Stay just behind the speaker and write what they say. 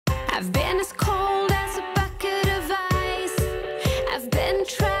I've been as cold as a bucket of ice. I've been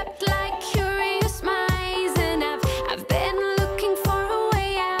trapped like curious mice, and I've been looking for a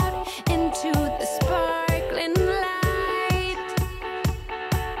way out into the sparkling light.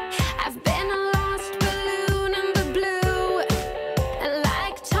 I've been a lost balloon in the blue, and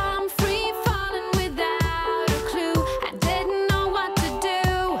like Tom free falling without a clue. I didn't know what to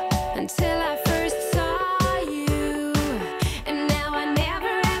do until I first saw you, and now I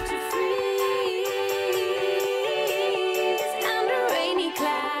never have to freeze under rainy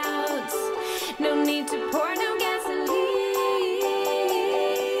clouds. No need to pour no gasoline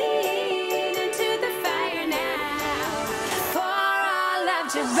into the fire now, for our love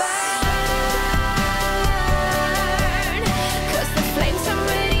to burn, 'cause the flames are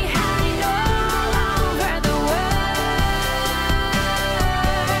already high all over the world.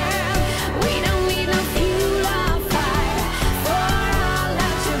 We don't need no fuel or fire for our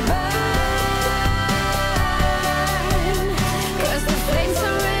love to burn, 'cause the flames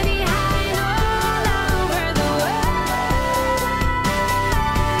are already high all over the world.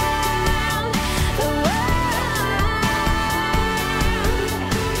 The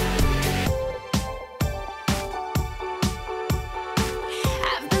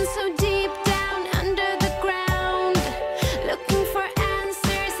I've been so deep down under the ground, looking for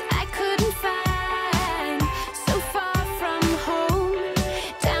answers I couldn't find. So far from home,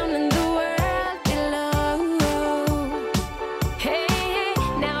 down in the world below. Hey,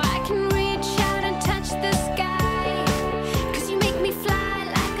 now I can reach out and touch the sky, 'cause you make me fly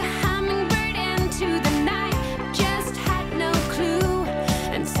like a hummingbird into the night. Just had no clue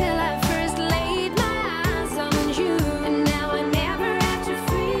until I first laid my eyes on you, and now I never have to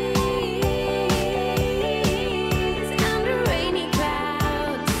freeze under rainy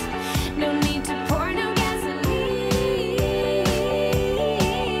clouds. No need to pour no gasoline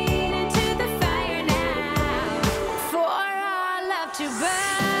into the fire now, for our love to burn,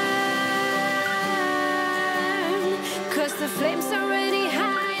 'cause the flames are already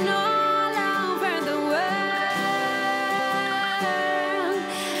high all over the world.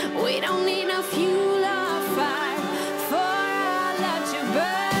 We don't need no fuel or fire for our love to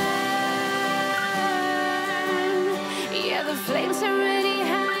burn. Yeah, the flames are already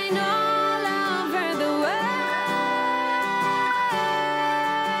high all over the world.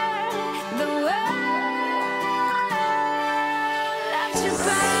 The world love to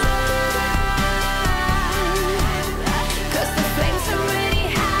burn, 'cause the flames are already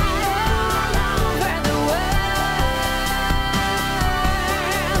high all over the world.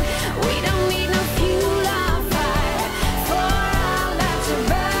 We don't need no fuel or fire for our love to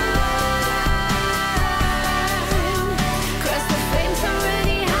burn, 'cause the flames are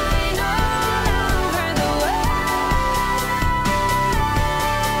already high all over the world.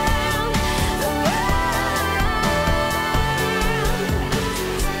 The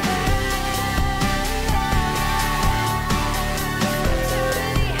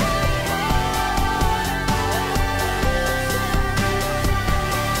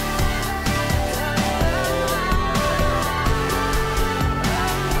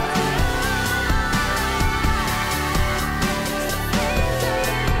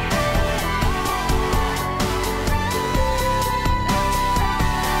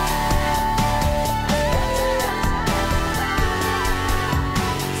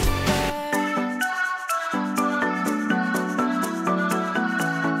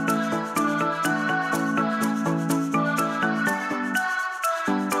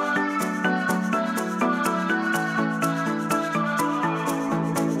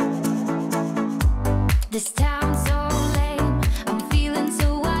This town's so lame, I'm feeling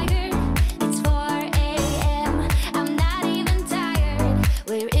so wired. It's 4 a.m., I'm not even tired.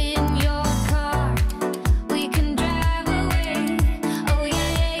 We're in your car, we can drive away. Oh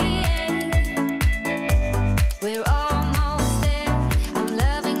yeah. We're almost there, I'm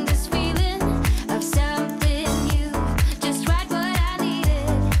loving this feeling of something new. Just right what I needed,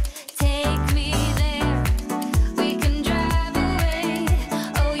 take me there. We can drive away.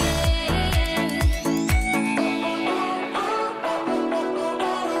 Oh yeah.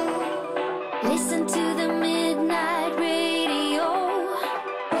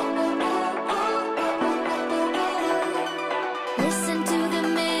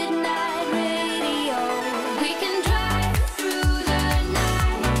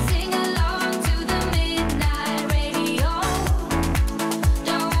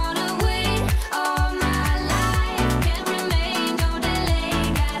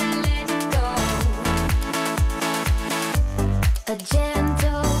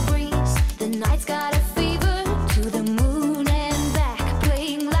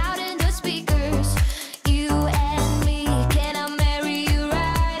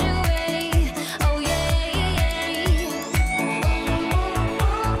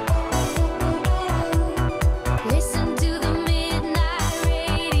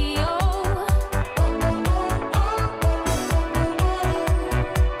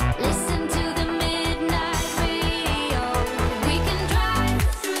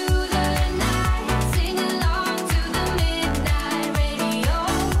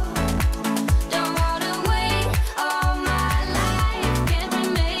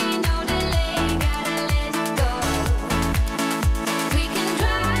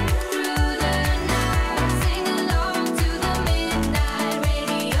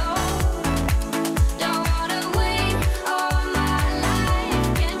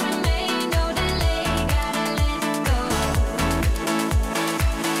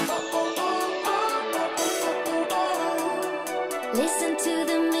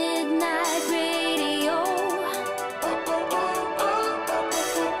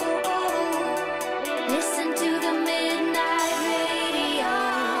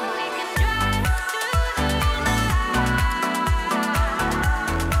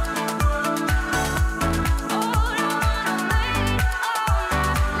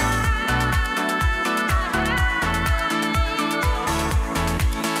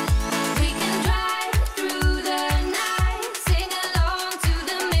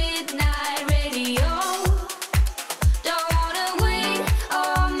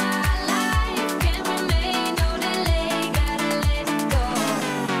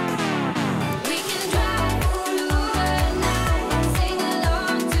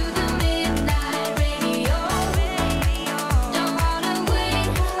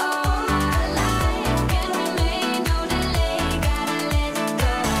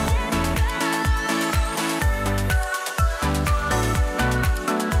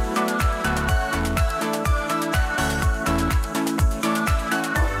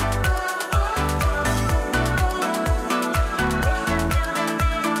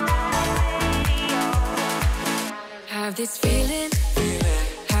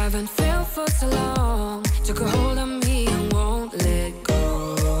 haven't felt for so long. Took a hold of me and won't let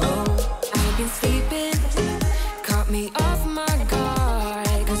go. I've been sleeping, caught me off my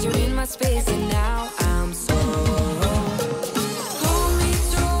guard, 'cause you're in my space and now I'm so. Hold me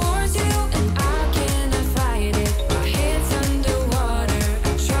towards you and I cannot fight it. My head's underwater,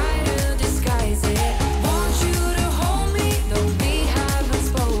 I try to disguise it. Want you to hold me, though we haven't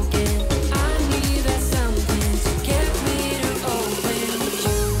spoken. I need that something to get me to open.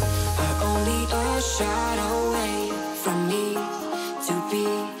 You are only a shot away from me to be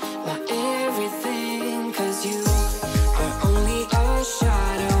my everything, 'cause you are only a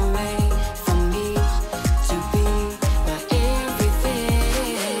shot away from me to be my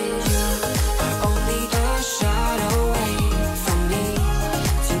everything. You are only a shot away from me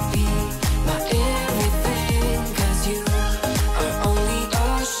to be my everything, 'cause you are only a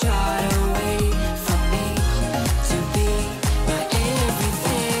shot away from me to be my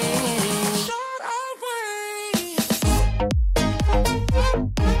everything. Shot away.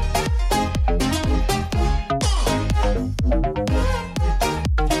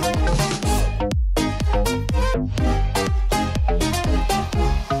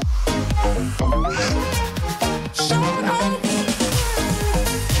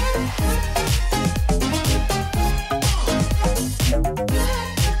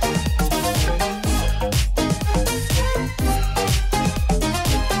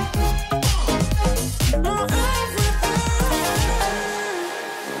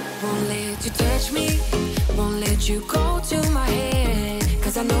 Won't let you touch me, won't let you go to my head,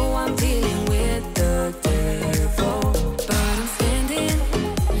 'cause I know I'm dealing with the devil. But I'm standing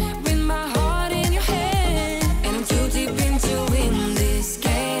with my heart in your hand, and I'm too deep into in this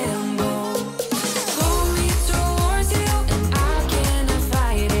gamble. Hold me towards you and I cannot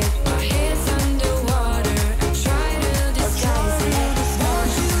fight it. My head's underwater, I try to disguise it.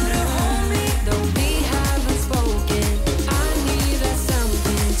 Want you to hold me, though we haven't spoken. I need that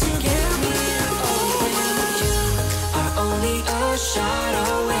something to get me to open. You are only a shot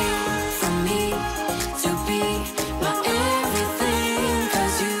away from me to be my everything,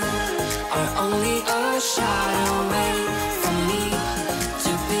 'cause you are only a shot away from me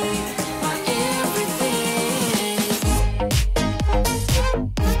to be my everything.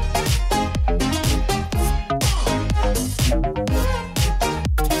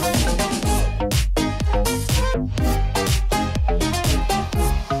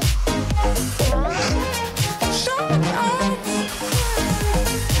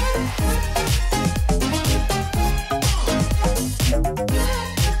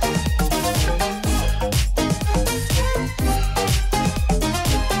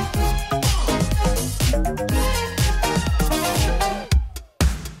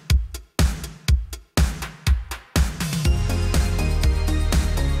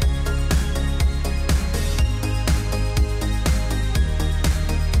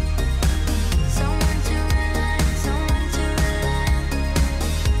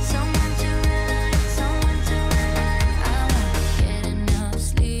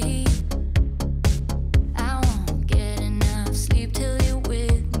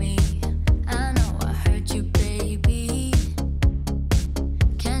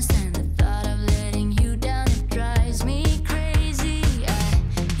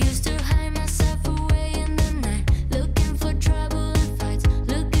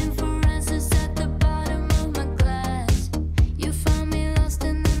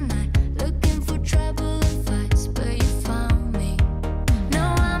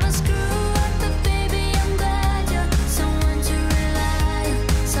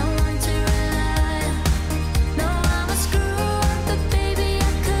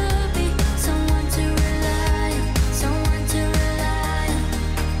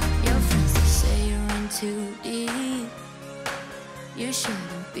 You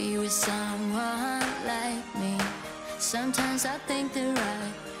shouldn't be with someone like me. Sometimes I think they're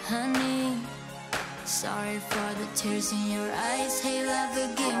right, honey. Sorry for the tears in your eyes. Hey, love,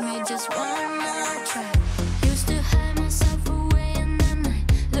 forgive me just one more try. Used to hide myself away in the night,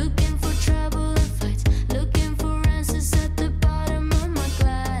 looking for trouble and fights, looking for answers at the bottom of my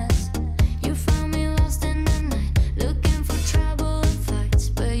glass. You found me lost in the night, looking for trouble and fights,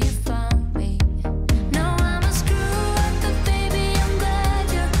 but you found me. No, I'm a screw up, but baby, I'm glad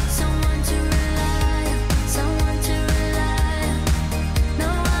you're someone to rely on, someone to rely on. No,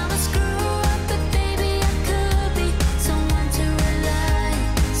 I'm a screw up, but baby, I could be someone to rely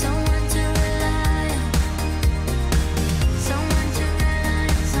on, someone to rely on.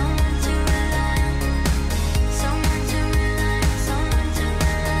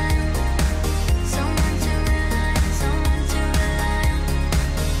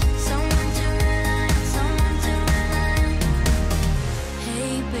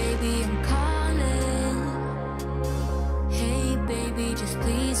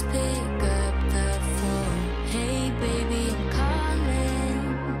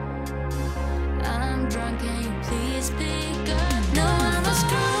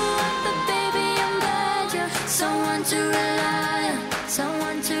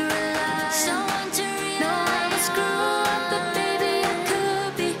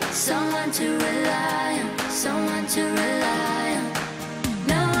 someone to rely on, someone to rely on.